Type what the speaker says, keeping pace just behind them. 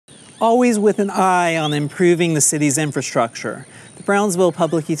Always with an eye on improving the city's infrastructure, the Brownsville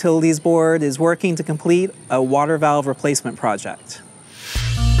Public Utilities Board is working to complete a water valve replacement project.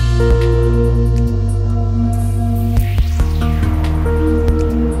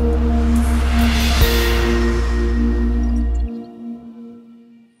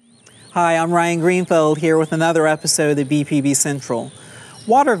 Hi, I'm Ryan Greenfield here with another episode of BPUB Central.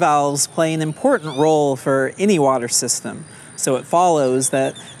 Water valves play an important role for any water system, so it follows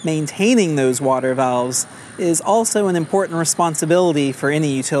that maintaining those water valves is also an important responsibility for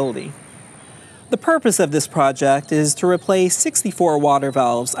any utility. The purpose of this project is to replace 64 water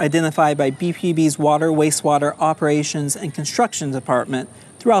valves identified by BPUB's Water, Wastewater Operations and Construction Department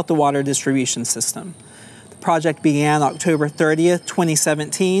throughout the water distribution system. The project began October 30th,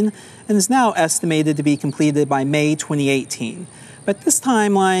 2017 and is now estimated to be completed by May 2018. But this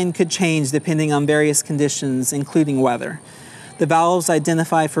timeline could change depending on various conditions, including weather. The valves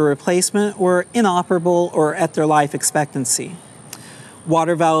identified for replacement were inoperable or at their life expectancy.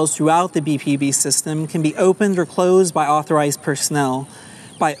 Water valves throughout the BPUB system can be opened or closed by authorized personnel.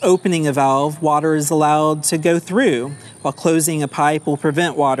 By opening a valve, water is allowed to go through, while closing a pipe will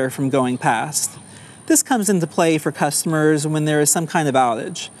prevent water from going past. This comes into play for customers when there is some kind of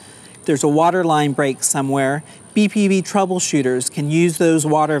outage. If there's a water line break somewhere, BPUB troubleshooters can use those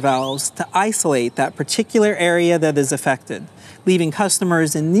water valves to isolate that particular area that is affected, leaving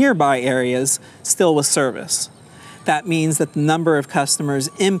customers in nearby areas still with service. That means that the number of customers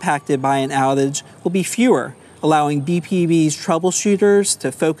impacted by an outage will be fewer, allowing BPUB's troubleshooters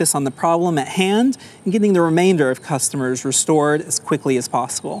to focus on the problem at hand and getting the remainder of customers restored as quickly as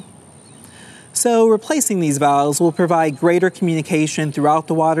possible. So replacing these valves will provide greater communication throughout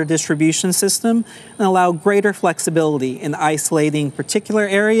the water distribution system and allow greater flexibility in isolating particular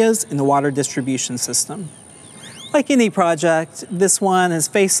areas in the water distribution system. Like any project, this one has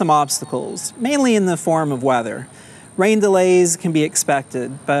faced some obstacles, mainly in the form of weather. Rain delays can be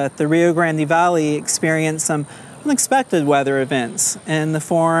expected, but the Rio Grande Valley experienced some unexpected weather events in the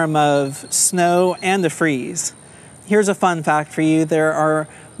form of snow and a freeze. Here's a fun fact for you. There are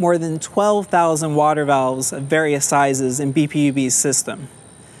more than 12,000 water valves of various sizes in BPUB's system.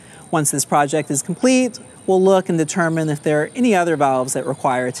 Once this project is complete, we'll look and determine if there are any other valves that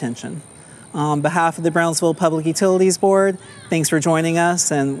require attention. On behalf of the Brownsville Public Utilities Board, thanks for joining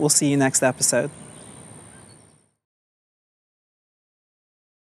us, and we'll see you next episode.